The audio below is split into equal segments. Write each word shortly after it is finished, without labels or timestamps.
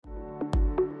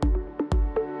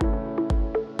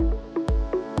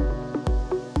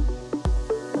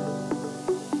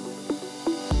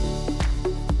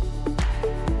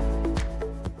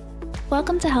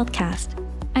Welcome to HealthCast.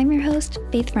 I'm your host,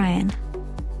 Faith Ryan.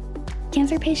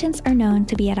 Cancer patients are known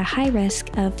to be at a high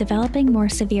risk of developing more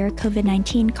severe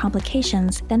COVID-19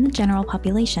 complications than the general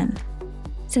population.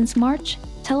 Since March,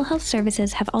 telehealth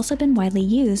services have also been widely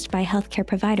used by healthcare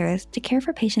providers to care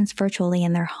for patients virtually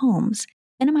in their homes,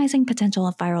 minimizing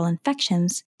potential viral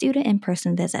infections due to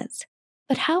in-person visits.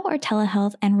 But how are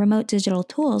telehealth and remote digital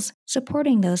tools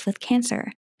supporting those with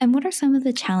cancer? And what are some of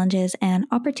the challenges and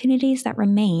opportunities that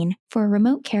remain for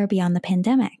remote care beyond the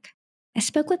pandemic? I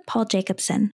spoke with Paul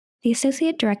Jacobsen, the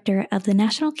Associate Director of the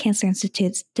National Cancer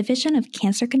Institute's Division of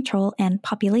Cancer Control and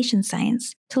Population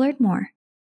Science, to learn more.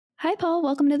 Hi, Paul.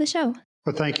 Welcome to the show.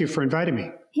 Well, thank you for inviting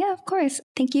me. Yeah, of course.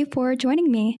 Thank you for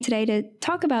joining me today to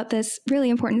talk about this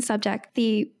really important subject,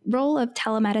 the role of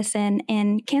telemedicine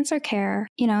in cancer care,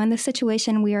 in the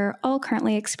situation we are all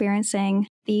currently experiencing,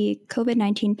 the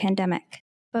COVID-19 pandemic.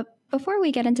 But before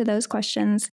we get into those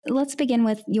questions, let's begin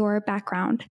with your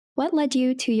background. What led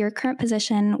you to your current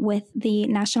position with the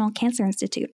National Cancer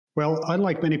Institute? Well,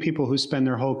 unlike many people who spend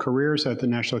their whole careers at the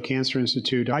National Cancer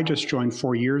Institute, I just joined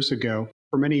 4 years ago.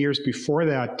 For many years before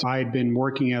that, I had been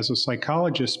working as a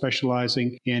psychologist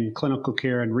specializing in clinical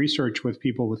care and research with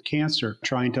people with cancer,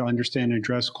 trying to understand and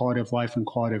address quality of life and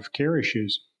quality of care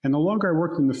issues. And the longer I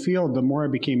worked in the field, the more I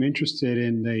became interested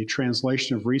in the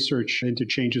translation of research into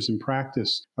changes in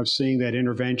practice, of seeing that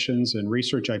interventions and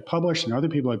research I published and other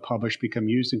people I published become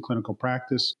used in clinical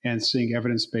practice and seeing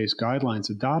evidence-based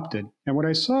guidelines adopted. And what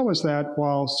I saw was that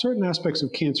while certain aspects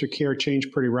of cancer care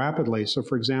change pretty rapidly, so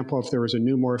for example, if there was a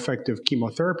new, more effective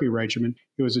chemotherapy regimen,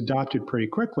 it was adopted pretty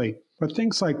quickly. But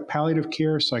things like palliative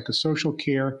care, psychosocial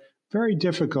care, very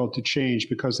difficult to change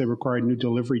because they require new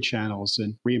delivery channels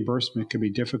and reimbursement can be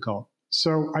difficult.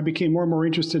 So I became more and more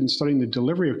interested in studying the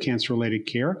delivery of cancer-related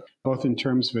care, both in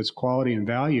terms of its quality and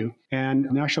value. And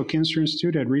the National Cancer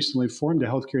Institute had recently formed a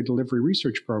healthcare delivery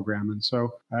research program. And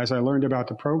so as I learned about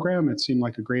the program, it seemed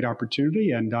like a great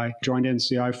opportunity. And I joined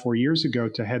NCI 4 years ago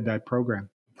to head that program.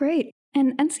 Great.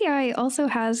 And NCI also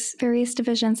has various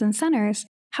divisions and centers.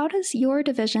 How does your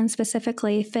division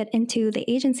specifically fit into the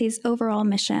agency's overall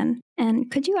mission?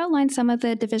 And could you outline some of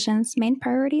the division's main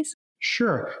priorities?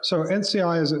 Sure. So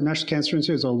NCI, as a National Cancer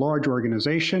Institute, is a large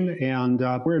organization, and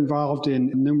we're involved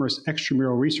in numerous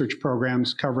extramural research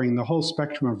programs covering the whole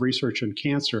spectrum of research in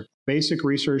cancer. Basic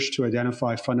research to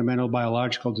identify fundamental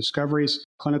biological discoveries,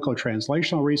 clinical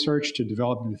translational research to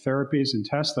develop new therapies and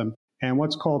test them, and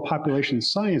what's called population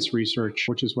science research,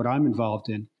 which is what I'm involved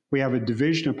in. We have a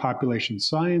division of population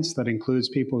science that includes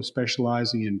people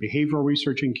specializing in behavioral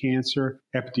research in cancer,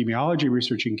 epidemiology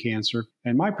research in cancer,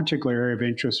 and my particular area of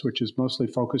interest, which is mostly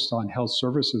focused on health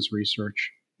services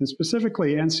research. And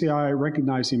specifically, NCI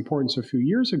recognized the importance a few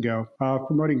years ago of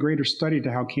promoting greater study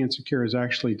to how cancer care is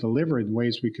actually delivered and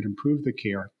ways we could improve the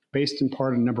care, based in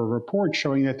part on a number of reports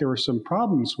showing that there were some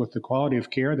problems with the quality of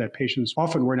care, that patients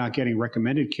often were not getting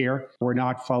recommended care, were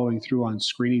not following through on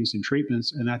screenings and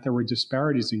treatments, and that there were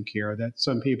disparities in care, that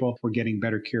some people were getting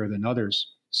better care than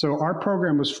others. So our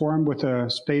program was formed with a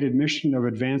stated mission of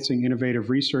advancing innovative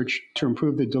research to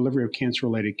improve the delivery of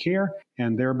cancer-related care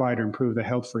and thereby to improve the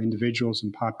health for individuals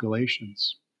and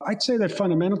populations. I'd say that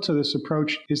fundamental to this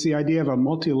approach is the idea of a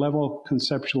multi-level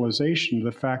conceptualization of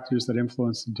the factors that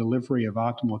influence the delivery of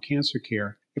optimal cancer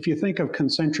care. If you think of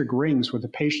concentric rings with the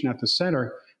patient at the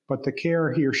center, but the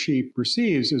care he or she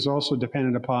receives is also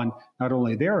dependent upon not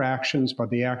only their actions, but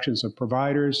the actions of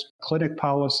providers, clinic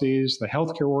policies, the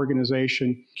healthcare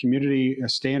organization, community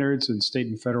standards, and state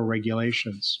and federal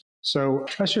regulations. So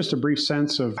that's just a brief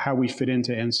sense of how we fit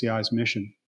into NCI's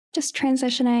mission. Just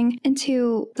transitioning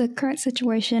into the current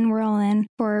situation we're all in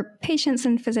for patients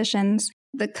and physicians,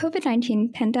 the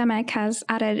COVID-19 pandemic has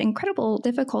added incredible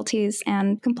difficulties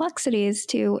and complexities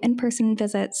to in-person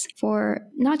visits for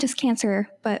not just cancer,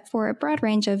 but for a broad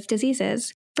range of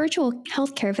diseases. Virtual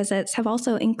healthcare visits have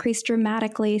also increased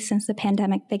dramatically since the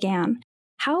pandemic began.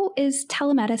 How is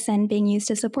telemedicine being used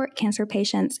to support cancer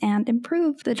patients and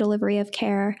improve the delivery of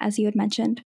care, as you had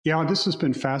mentioned? Yeah, this has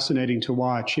been fascinating to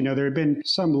watch. There had been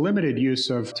some limited use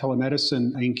of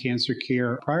telemedicine in cancer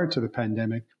care prior to the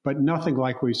pandemic, but nothing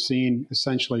like we've seen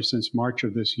essentially since March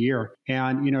of this year.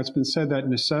 And, it's been said that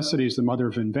necessity is the mother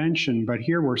of invention, but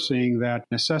here we're seeing that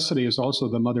necessity is also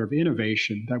the mother of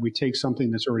innovation, that we take something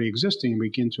that's already existing and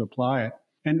begin to apply it.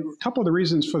 And a couple of the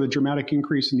reasons for the dramatic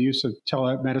increase in the use of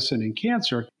telemedicine in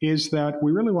cancer is that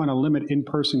we really want to limit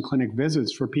in-person clinic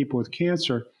visits for people with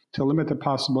cancer to limit the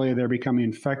possibility of their becoming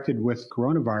infected with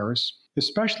coronavirus,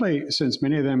 especially since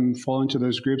many of them fall into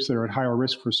those groups that are at higher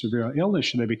risk for severe illness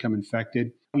should they become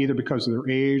infected, either because of their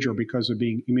age or because of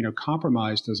being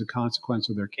immunocompromised as a consequence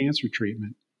of their cancer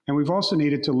treatment. And we've also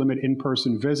needed to limit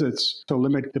in-person visits to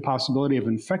limit the possibility of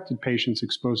infected patients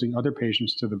exposing other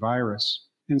patients to the virus.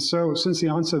 And so since the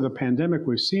onset of the pandemic,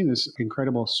 we've seen this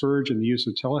incredible surge in the use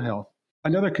of telehealth.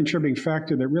 Another contributing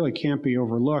factor that really can't be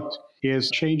overlooked is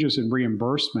changes in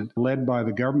reimbursement led by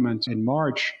the government in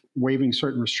March, waiving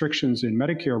certain restrictions in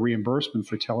Medicare reimbursement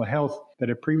for telehealth that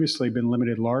had previously been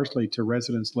limited largely to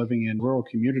residents living in rural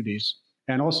communities.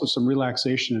 And also some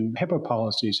relaxation in HIPAA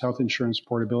policies, Health Insurance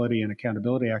Portability and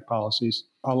Accountability Act policies,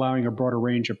 allowing a broader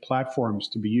range of platforms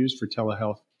to be used for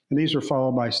telehealth. And these are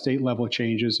followed by state-level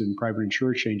changes and private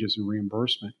insurer changes in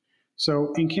reimbursement.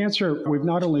 So in cancer, we've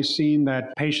not only seen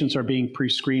that patients are being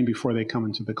pre-screened before they come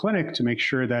into the clinic to make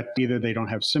sure that either they don't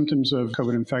have symptoms of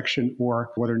COVID infection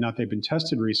or whether or not they've been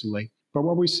tested recently, but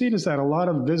what we've seen is that a lot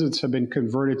of visits have been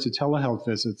converted to telehealth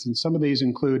visits, and some of these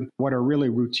include what are really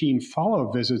routine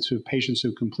follow-up visits with patients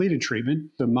who completed treatment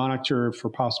to monitor for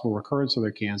possible recurrence of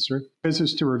their cancer,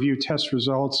 visits to review test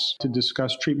results, to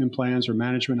discuss treatment plans or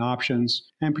management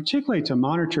options, and particularly to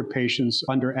monitor patients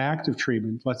under active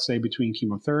treatment, let's say between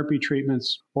chemotherapy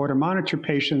treatments, or to monitor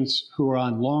patients who are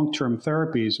on long-term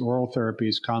therapies, oral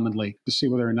therapies commonly, to see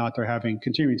whether or not they're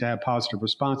continuing to have positive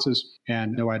responses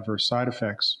and no adverse side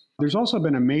effects. There's also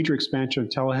been a major expansion of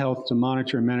telehealth to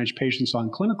monitor and manage patients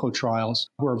on clinical trials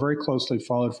who are very closely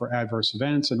followed for adverse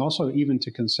events, and also even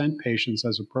to consent patients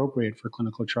as appropriate for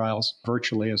clinical trials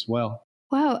virtually as well.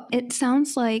 Wow, it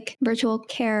sounds like virtual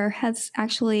care has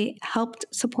actually helped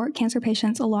support cancer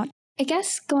patients a lot. I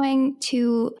guess going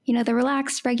to, the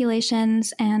relaxed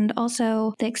regulations and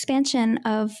also the expansion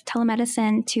of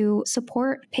telemedicine to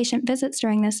support patient visits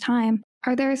during this time,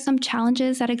 are there some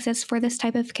challenges that exist for this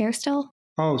type of care still?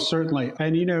 Oh, certainly.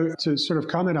 And, to sort of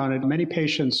comment on it, many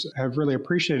patients have really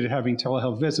appreciated having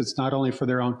telehealth visits, not only for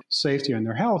their own safety and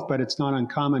their health, but it's not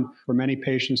uncommon for many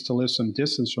patients to live some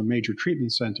distance from major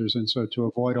treatment centers. And so to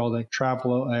avoid all the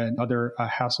travel and other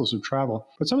hassles of travel.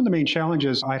 But some of the main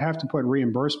challenges, I'd have to put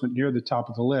reimbursement near the top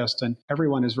of the list. And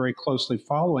everyone is very closely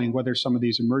following whether some of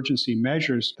these emergency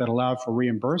measures that allow for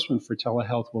reimbursement for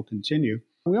telehealth will continue.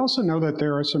 We also know that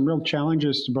there are some real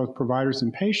challenges to both providers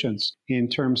and patients in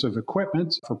terms of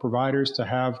equipment for providers to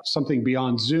have something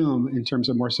beyond Zoom in terms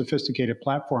of more sophisticated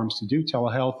platforms to do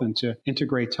telehealth and to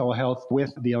integrate telehealth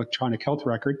with the electronic health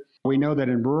record. We know that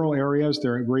in rural areas,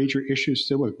 there are major issues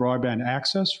still with broadband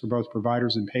access for both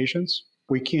providers and patients.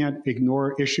 We can't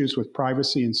ignore issues with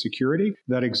privacy and security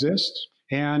that exist.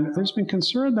 And there's been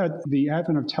concern that the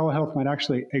advent of telehealth might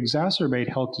actually exacerbate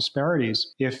health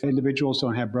disparities if individuals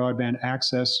don't have broadband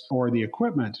access or the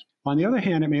equipment. On the other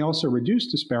hand, it may also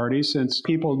reduce disparities since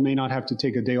people may not have to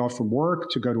take a day off from work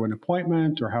to go to an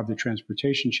appointment or have the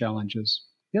transportation challenges.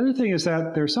 The other thing is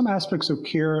that there are some aspects of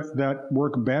care that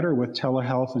work better with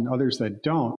telehealth and others that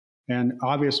don't. And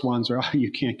obvious ones are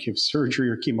you can't give surgery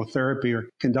or chemotherapy or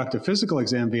conduct a physical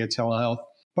exam via telehealth.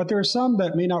 But there are some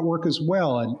that may not work as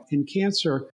well. And in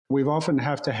cancer, we often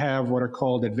have to have what are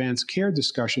called advanced care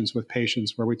discussions with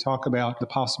patients where we talk about the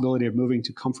possibility of moving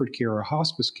to comfort care or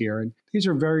hospice care. And these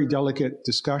are very delicate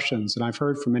discussions. And I've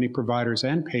heard from many providers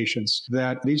and patients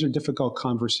that these are difficult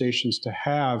conversations to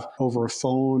have over a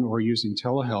phone or using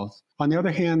telehealth. On the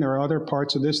other hand, there are other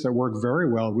parts of this that work very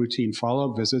well, routine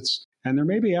follow-up visits. And there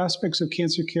may be aspects of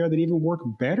cancer care that even work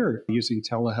better using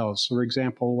telehealth. So, for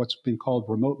example, what's been called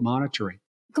remote monitoring.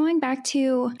 Going back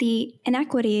to the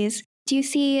inequities, do you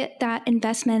see that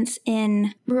investments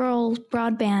in rural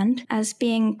broadband as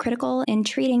being critical in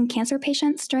treating cancer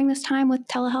patients during this time with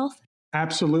telehealth?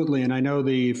 Absolutely. And I know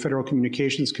the Federal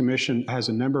Communications Commission has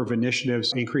a number of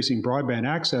initiatives increasing broadband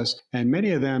access, and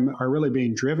many of them are really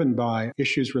being driven by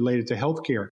issues related to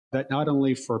healthcare. That not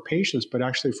only for patients, but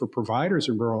actually for providers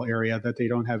in rural area that they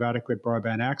don't have adequate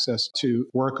broadband access to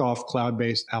work off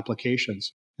cloud-based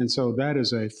applications. And so that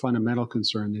is a fundamental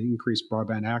concern, the increased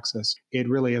broadband access. It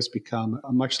really has become,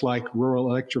 much like rural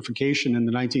electrification in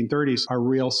the 1930s, a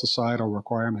real societal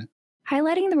requirement.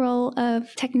 Highlighting the role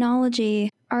of technology,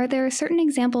 are there certain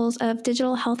examples of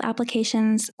digital health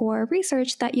applications or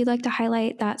research that you'd like to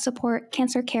highlight that support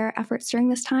cancer care efforts during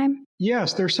this time?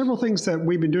 Yes, there are several things that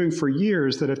we've been doing for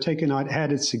years that have taken on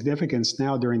added significance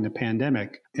now during the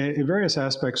pandemic. In various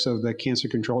aspects of the cancer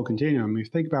control continuum, if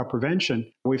you think about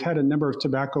prevention, we've had a number of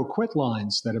tobacco quit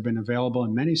lines that have been available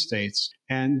in many states.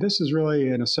 And this is really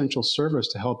an essential service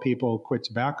to help people quit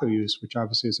tobacco use, which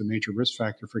obviously is a major risk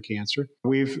factor for cancer.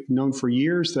 We've known for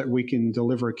years that we can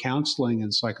deliver counseling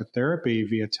and psychotherapy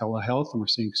via telehealth, and we're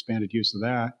seeing expanded use of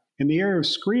that. In the area of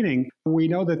screening, we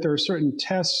know that there are certain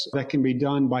tests that can be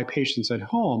done by patients at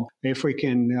home if we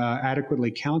can adequately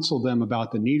counsel them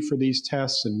about the need for these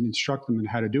tests and instruct them on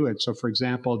how to do it. So, for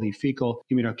example, the fecal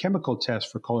immunochemical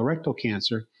test for colorectal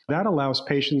cancer, that allows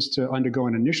patients to undergo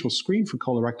an initial screen for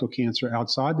colorectal cancer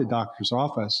outside the doctor's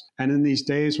office. And in these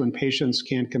days when patients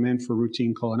can't come in for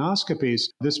routine colonoscopies,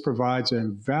 this provides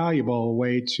a valuable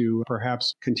way to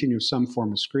perhaps continue some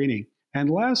form of screening. And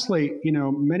lastly,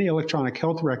 many electronic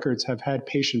health records have had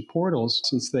patient portals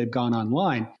since they've gone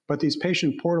online, but these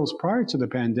patient portals prior to the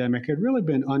pandemic had really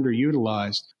been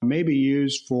underutilized, maybe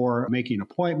used for making an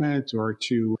appointment or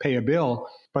to pay a bill,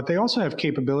 but they also have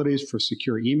capabilities for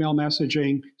secure email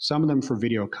messaging, some of them for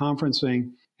video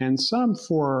conferencing, and some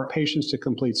for patients to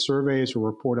complete surveys or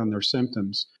report on their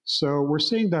symptoms. So we're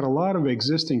seeing that a lot of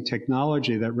existing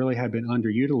technology that really had been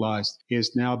underutilized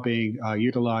is now being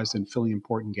utilized and filling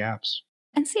important gaps.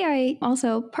 NCI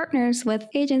also partners with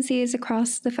agencies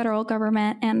across the federal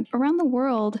government and around the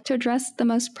world to address the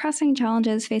most pressing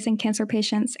challenges facing cancer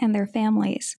patients and their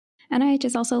families. NIH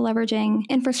is also leveraging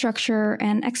infrastructure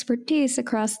and expertise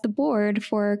across the board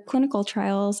for clinical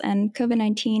trials and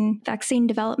COVID-19 vaccine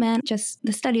development, just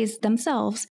the studies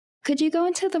themselves. Could you go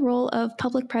into the role of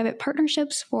public-private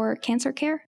partnerships for cancer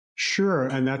care? Sure,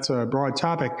 and that's a broad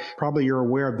topic. Probably you're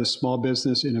aware of the Small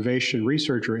Business Innovation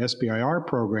Research, or SBIR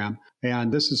program,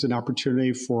 and this is an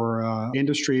opportunity for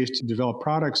industries to develop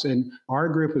products. And our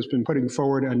group has been putting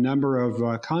forward a number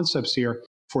of concepts here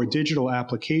for digital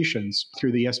applications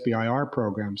through the SBIR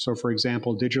program. So, for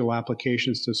example, digital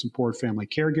applications to support family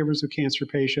caregivers of cancer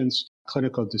patients,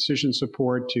 clinical decision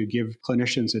support to give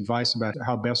clinicians advice about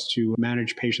how best to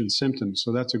manage patient symptoms.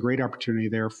 So that's a great opportunity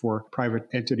there for private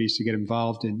entities to get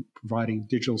involved in providing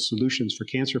digital solutions for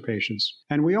cancer patients.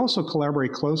 And we also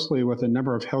collaborate closely with a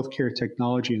number of healthcare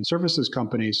technology and services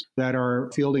companies that are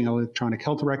fielding electronic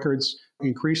health records.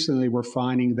 Increasingly, we're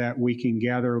finding that we can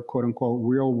gather, quote unquote,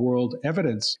 real world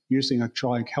evidence using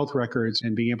electronic health records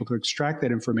and being able to extract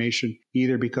that information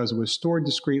either because it was stored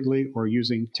discreetly or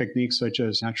using techniques such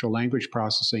as natural language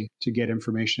processing to get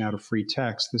information out of free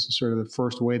text. This is sort of the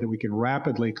first way that we can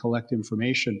rapidly collect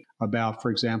information about,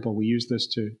 for example, we use this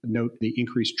to note the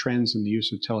increased trends in the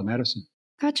use of telemedicine.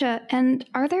 Gotcha. And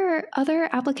are there other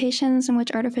applications in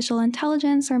which artificial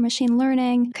intelligence or machine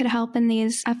learning could help in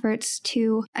these efforts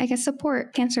to,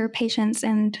 support cancer patients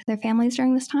and their families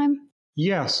during this time?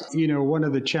 Yes. One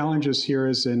of the challenges here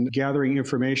is in gathering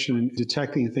information and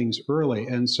detecting things early.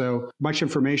 And so much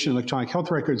information in electronic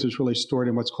health records is really stored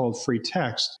in what's called free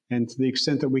text. And to the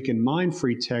extent that we can mine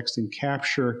free text and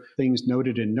capture things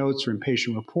noted in notes or in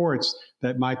patient reports,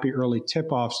 that might be early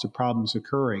tip-offs to problems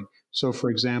occurring. So, for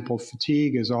example,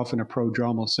 fatigue is often a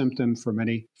prodromal symptom for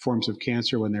many forms of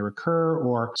cancer when they recur,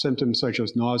 or symptoms such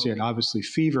as nausea and obviously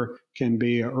fever can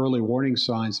be early warning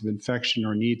signs of infection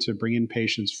or need to bring in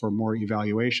patients for more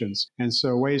evaluations. And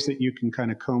so ways that you can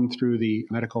kind of comb through the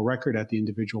medical record at the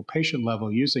individual patient level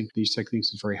using these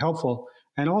techniques is very helpful.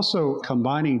 And also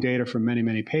combining data from many,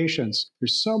 many patients.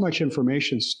 There's so much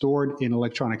information stored in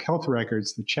electronic health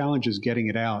records. The challenge is getting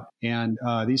it out. And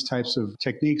these types of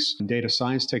techniques, data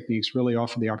science techniques, really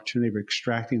offer the opportunity of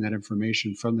extracting that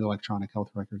information from the electronic health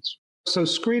records. So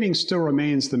screening still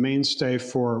remains the mainstay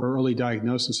for early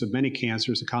diagnosis of many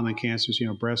cancers, the common cancers,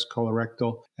 breast,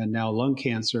 colorectal, and now lung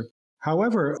cancer.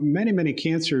 However, many, many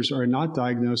cancers are not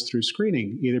diagnosed through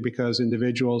screening, either because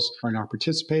individuals are not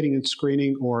participating in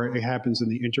screening or it happens in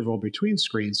the interval between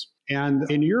screens. And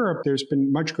in Europe, there's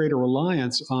been much greater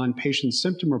reliance on patient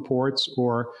symptom reports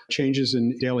or changes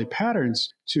in daily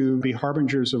patterns to be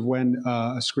harbingers of when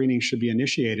a screening should be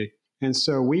initiated. And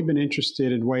so we've been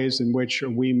interested in ways in which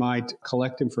we might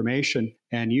collect information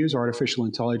and use artificial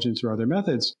intelligence or other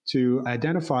methods to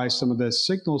identify some of the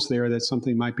signals there that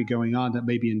something might be going on that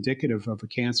may be indicative of a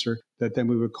cancer that then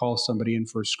we would call somebody in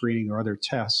for screening or other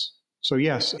tests. So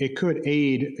yes, it could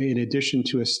aid in addition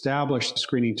to established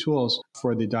screening tools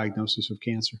for the diagnosis of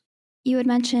cancer. You had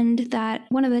mentioned that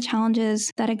one of the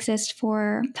challenges that exist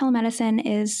for telemedicine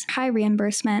is high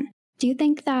reimbursement. Do you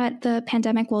think that the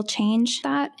pandemic will change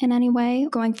that in any way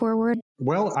going forward?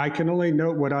 Well, I can only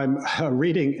note what I'm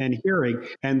reading and hearing,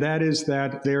 and that is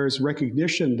that there's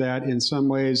recognition that in some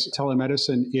ways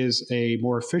telemedicine is a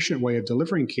more efficient way of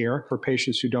delivering care for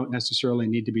patients who don't necessarily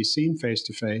need to be seen face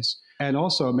to face. And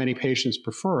also many patients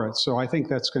prefer it. So I think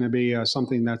that's going to be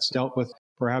something that's dealt with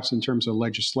perhaps in terms of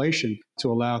legislation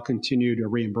to allow continued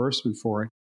reimbursement for it.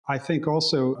 I think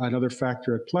also another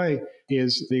factor at play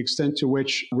is the extent to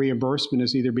which reimbursement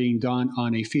is either being done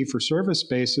on a fee-for-service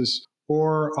basis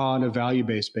or on a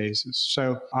value-based basis.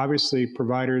 So obviously,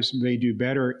 providers may do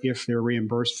better if they're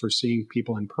reimbursed for seeing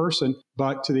people in person,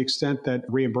 but to the extent that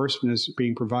reimbursement is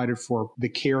being provided for the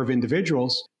care of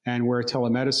individuals, and where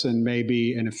telemedicine may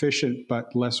be an efficient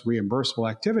but less reimbursable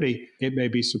activity, it may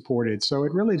be supported. So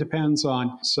it really depends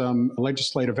on some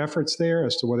legislative efforts there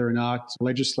as to whether or not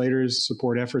legislators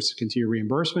support efforts to continue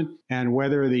reimbursement and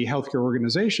whether the healthcare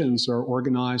organizations are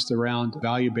organized around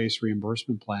value-based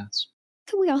reimbursement plans.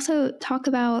 Could we also talk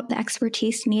about the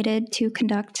expertise needed to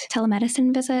conduct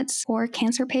telemedicine visits for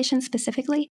cancer patients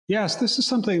specifically? Yes, this is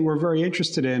something we're very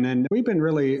interested in, and we've been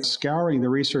really scouring the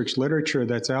research literature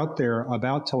that's out there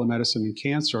about telemedicine and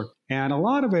cancer. And a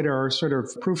lot of it are sort of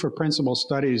proof of principle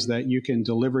studies that you can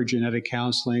deliver genetic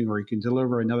counseling or you can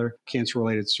deliver another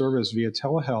cancer-related service via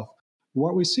telehealth.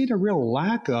 What we see a real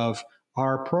lack of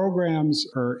are programs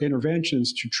or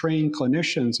interventions to train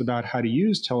clinicians about how to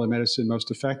use telemedicine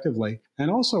most effectively, and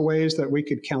also ways that we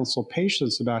could counsel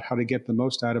patients about how to get the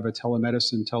most out of a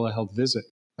telemedicine telehealth visit.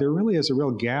 There really is a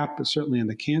real gap, certainly in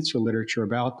the cancer literature,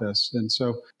 about this. And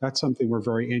so that's something we're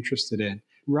very interested in.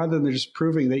 Rather than just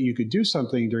proving that you could do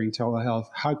something during telehealth,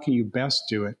 how can you best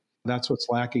do it? That's what's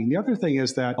lacking. The other thing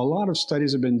is that a lot of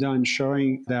studies have been done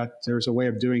showing that there's a way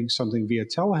of doing something via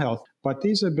telehealth, but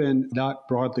these have been not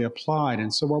broadly applied.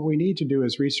 And so what we need to do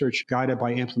is research guided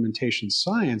by implementation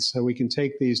science, so we can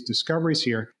take these discoveries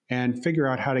here and figure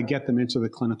out how to get them into the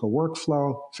clinical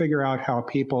workflow, figure out how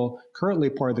people currently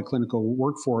part of the clinical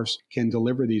workforce can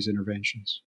deliver these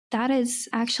interventions. That is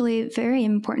actually very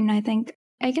important, I think.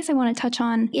 I guess I want to touch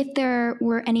on if there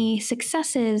were any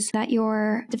successes that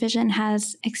your division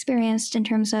has experienced in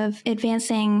terms of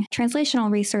advancing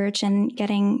translational research and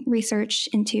getting research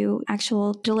into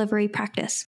actual delivery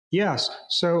practice. Yes.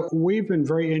 So we've been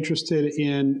very interested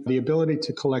in the ability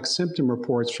to collect symptom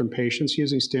reports from patients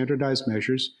using standardized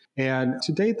measures. And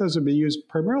to date, those have been used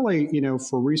primarily,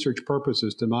 for research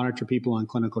purposes to monitor people on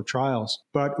clinical trials.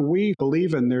 But we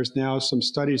believe, and there's now some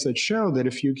studies that show that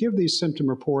if you give these symptom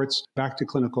reports back to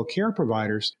clinical care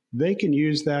providers, they can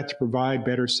use that to provide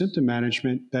better symptom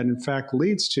management that in fact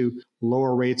leads to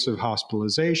lower rates of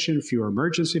hospitalization, fewer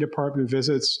emergency department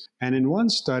visits, and in one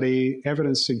study,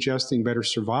 evidence suggesting better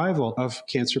survival of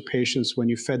cancer patients when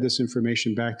you fed this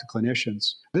information back to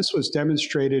clinicians. This was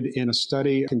demonstrated in a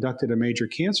study conducted at a major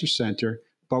cancer center.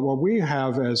 But what we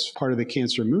have as part of the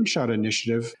Cancer Moonshot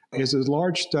Initiative is a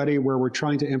large study where we're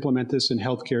trying to implement this in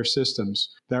healthcare systems,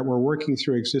 that we're working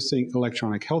through existing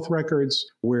electronic health records.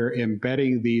 We're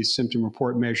embedding these symptom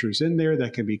report measures in there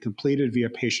that can be completed via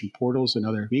patient portals and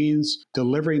other means,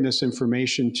 delivering this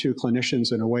information to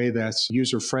clinicians in a way that's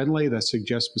user-friendly, that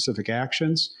suggests specific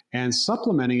actions, and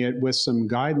supplementing it with some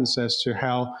guidance as to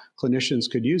how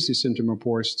clinicians could use these symptom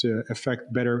reports to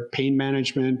affect better pain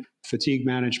management, fatigue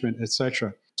management,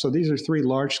 etc. So these are 3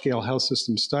 large-scale health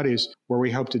system studies where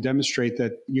we hope to demonstrate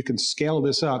that you can scale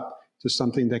this up to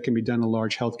something that can be done in a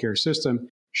large healthcare system,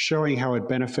 showing how it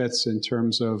benefits in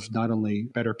terms of not only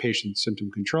better patient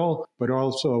symptom control, but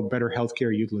also better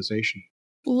healthcare utilization.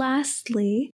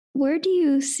 Lastly, where do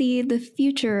you see the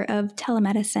future of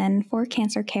telemedicine for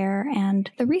cancer care and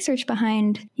the research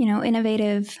behind,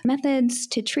 innovative methods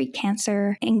to treat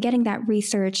cancer and getting that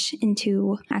research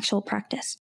into actual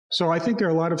practice? So I think there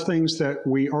are a lot of things that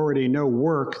we already know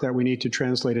work that we need to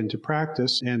translate into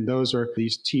practice, and those are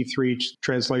these T3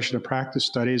 translation of practice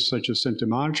studies such as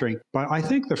symptom monitoring. But I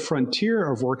think the frontier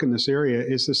of work in this area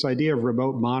is this idea of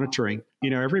remote monitoring.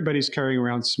 Everybody's carrying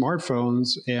around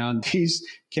smartphones, and these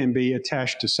can be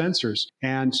attached to sensors.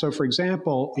 And so, for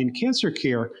example, in cancer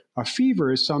care, a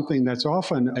fever is something that's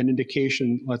often an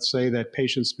indication, let's say, that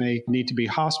patients may need to be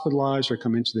hospitalized or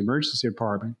come into the emergency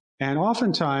department. And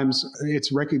oftentimes,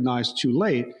 it's recognized too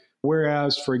late.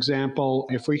 Whereas, for example,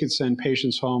 if we could send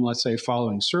patients home, let's say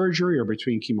following surgery or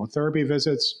between chemotherapy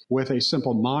visits, with a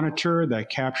simple monitor that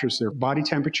captures their body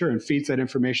temperature and feeds that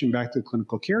information back to the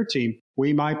clinical care team,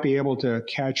 we might be able to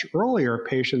catch earlier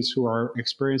patients who are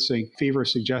experiencing fever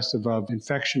suggestive of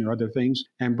infection or other things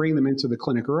and bring them into the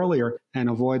clinic earlier and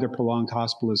avoid the prolonged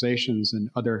hospitalizations and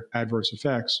other adverse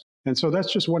effects. And so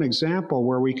that's just one example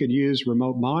where we could use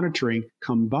remote monitoring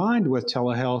combined with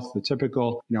telehealth, the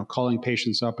typical, calling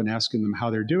patients up and asking them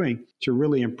how they're doing, to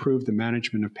really improve the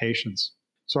management of patients.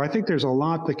 So I think there's a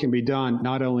lot that can be done,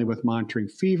 not only with monitoring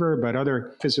fever, but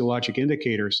other physiologic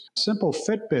indicators. Simple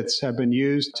Fitbits have been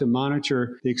used to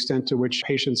monitor the extent to which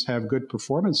patients have good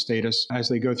performance status as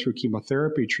they go through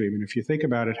chemotherapy treatment. If you think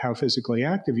about it, how physically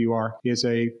active you are is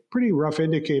a pretty rough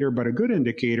indicator, but a good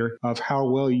indicator of how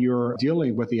well you're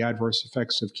dealing with the adverse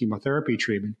effects of chemotherapy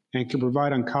treatment. and can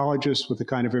provide oncologists with the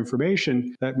kind of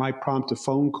information that might prompt a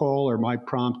phone call or might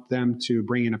prompt them to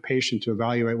bring in a patient to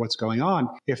evaluate what's going on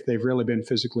if they've really been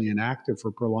physically inactive for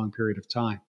a prolonged period of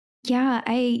time. Yeah,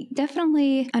 I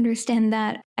definitely understand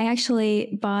that. I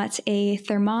actually bought a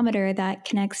thermometer that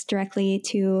connects directly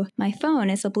to my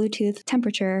phone. It's a Bluetooth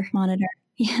temperature monitor.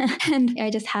 Yeah, and I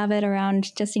just have it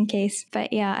around just in case.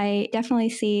 But yeah, I definitely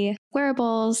see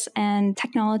wearables and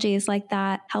technologies like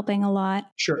that helping a lot.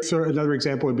 Sure. So another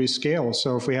example would be scale.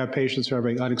 So if we have patients who are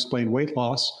having unexplained weight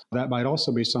loss, that might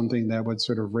also be something that would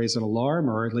sort of raise an alarm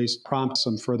or at least prompt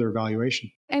some further evaluation.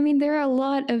 I mean, there are a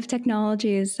lot of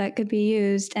technologies that could be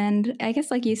used. And I guess,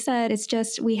 like you said, it's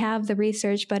just we have the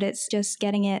research, but it's just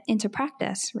getting it into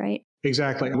practice, right?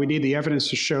 Exactly. We need the evidence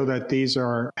to show that these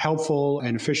are helpful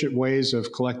and efficient ways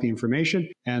of collecting information.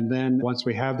 And then once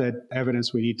we have that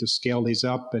evidence, we need to scale these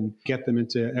up and get them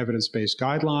into evidence-based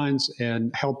guidelines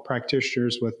and help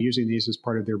practitioners with using these as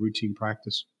part of their routine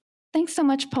practice. Thanks so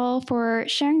much, Paul, for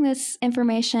sharing this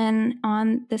information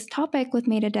on this topic with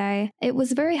me today. It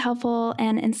was very helpful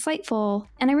and insightful,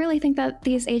 and I really think that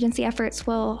these agency efforts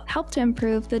will help to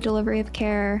improve the delivery of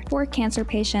care for cancer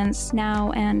patients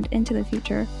now and into the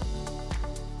future.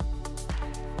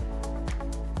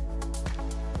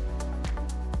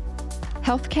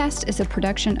 HealthCast is a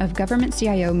production of Government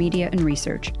CIO Media and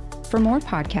Research. For more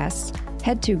podcasts,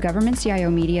 head to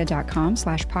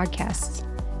governmentciomedia.com/podcasts.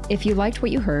 If you liked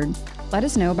what you heard, let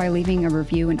us know by leaving a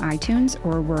review in iTunes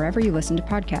or wherever you listen to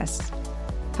podcasts.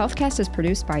 HealthCast is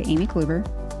produced by Amy Kluber,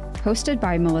 hosted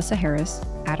by Melissa Harris,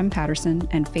 Adam Patterson,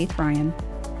 and Faith Ryan.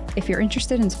 If you're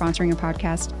interested in sponsoring a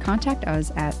podcast, contact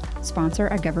us at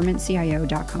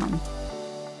sponsor@governmentcio.com.